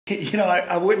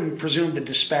I wouldn't presume to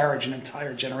disparage an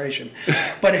entire generation.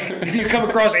 But if you come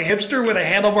across a hipster with a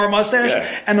handlebar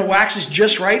mustache and the wax is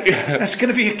just right, that's going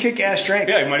to be a kick-ass drink.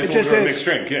 Yeah, you might as well go a mixed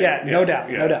drink. Yeah, no doubt.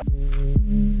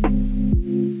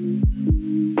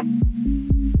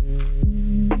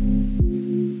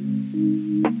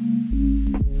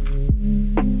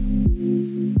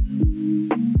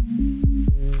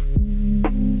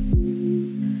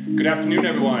 Good afternoon,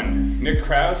 everyone. Nick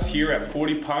Kraus here at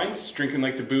 40 Pints, drinking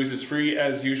like the booze is free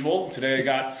as usual. Today I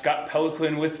got Scott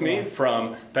Peloquin with me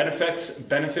from Benefex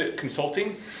Benefit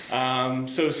Consulting.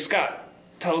 So Scott,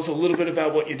 tell us a little bit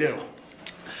about what you do.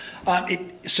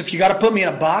 So if you got to put me in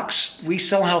a box, we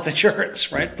sell health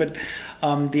insurance, right? But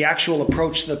the actual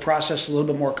approach to the process is a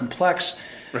little bit more complex.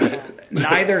 Right.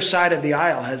 Neither side of the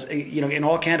aisle has, in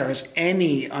all candor, has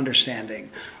any understanding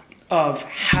of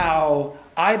how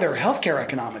either healthcare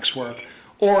economics work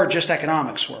or just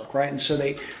economics work, right? And so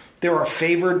there are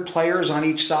favored players on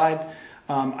each side.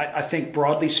 I think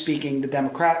broadly speaking, the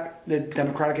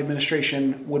Democratic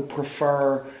administration would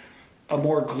prefer a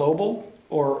more global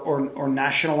or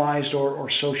nationalized or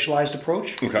socialized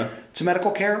approach to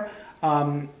medical care.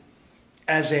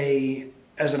 As an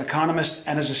economist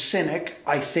and as a cynic,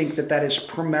 I think that is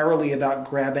primarily about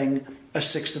grabbing a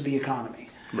sixth of the economy.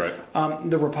 Right.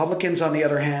 The Republicans, on the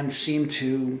other hand, seem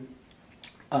to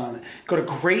go to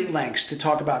great lengths to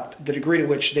talk about the degree to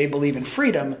which they believe in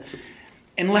freedom,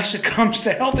 unless it comes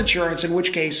to health insurance, in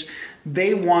which case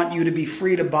they want you to be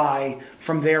free to buy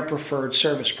from their preferred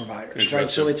service providers. Right.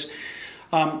 So it's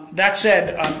that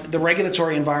said, the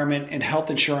regulatory environment in health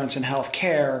insurance and health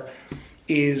care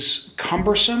is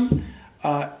cumbersome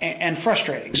and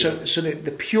frustrating. So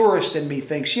the purist in me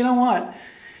thinks, you know what?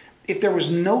 If there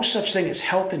was no such thing as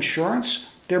health insurance,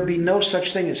 there'd be no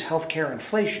such thing as healthcare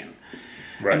inflation.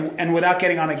 Right. And without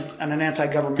getting on an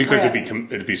anti-government because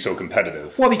it'd be so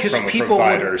competitive. Well, because from people a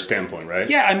provider standpoint, right?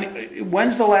 Yeah. I mean,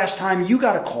 when's the last time you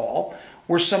got a call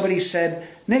where somebody said,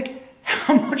 Nick,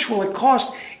 how much will it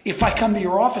cost if I come to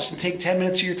your office and take 10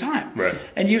 minutes of your time? Right.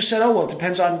 And you said, oh well, it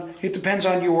depends on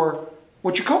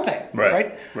what your copay.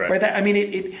 Right.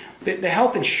 The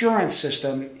health insurance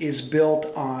system is built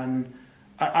on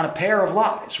a pair of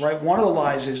lies, right? One of the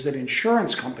lies is that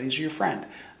insurance companies are your friend.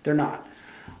 They're not.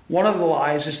 One of the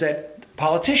lies is that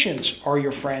politicians are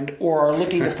your friend or are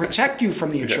looking to protect you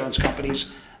from the insurance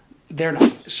companies. They're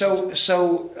not.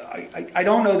 So I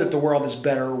don't know that the world is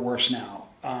better or worse now.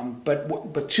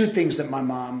 But two things that my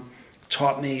mom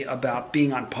taught me about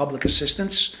being on public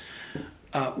assistance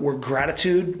were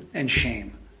gratitude and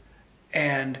shame.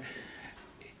 And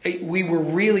we were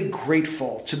really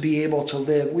grateful to be able to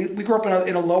live. We grew up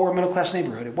in a lower middle class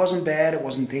neighborhood. It wasn't bad. It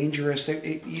wasn't dangerous.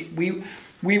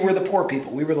 We were the poor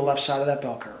people. We were the left side of that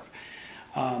bell curve.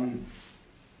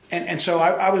 And so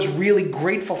I was really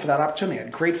grateful for that opportunity. I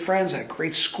had great friends. I had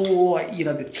great school.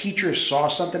 The teachers saw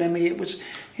something in me. It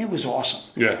was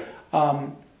awesome. Yeah.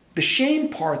 The shame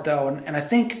part, though, and I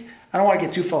think I don't want to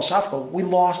get too philosophical. We've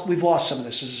lost some of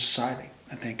this as a society,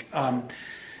 I think.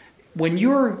 When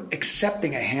you're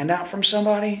accepting a handout from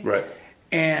somebody, right,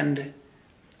 and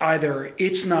either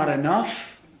it's not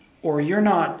enough or you're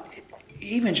not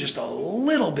even just a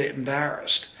little bit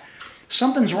embarrassed,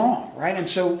 something's wrong, right? And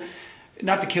so,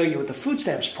 not to kill you with the food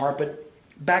stamps part, but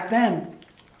back then,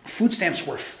 food stamps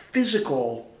were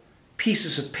physical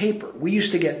pieces of paper. We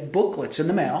used to get booklets in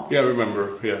the mail. Yeah, I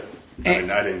remember, yeah.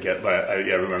 I didn't get, but I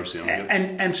remember seeing them.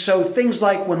 And so things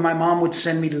like when my mom would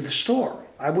send me to the store,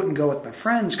 I wouldn't go with my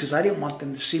friends because I didn't want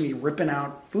them to see me ripping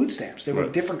out food stamps. They were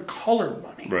different colored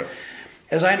money. Right.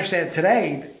 As I understand it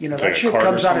today, that like shit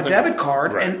comes on a debit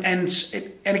card, right. and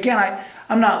again,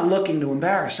 I'm not looking to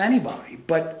embarrass anybody,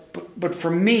 but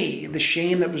for me, the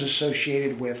shame that was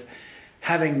associated with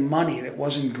having money that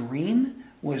wasn't green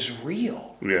was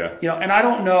real. Yeah. And I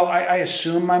don't know. I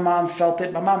assume my mom felt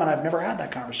it. My mom and I have never had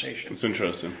that conversation. It's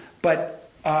interesting. But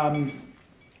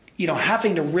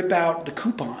having to rip out the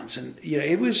coupons and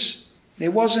it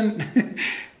wasn't.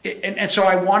 And so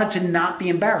I wanted to not be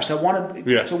embarrassed.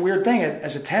 It's a weird thing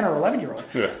as a 10 or 11-year-old.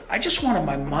 Yeah. I just wanted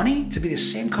my money to be the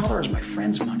same color as my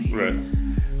friend's money. Right.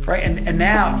 Right. And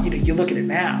now, you look at it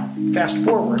now, fast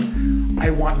forward,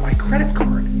 I want my credit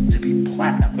card to be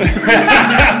platinum.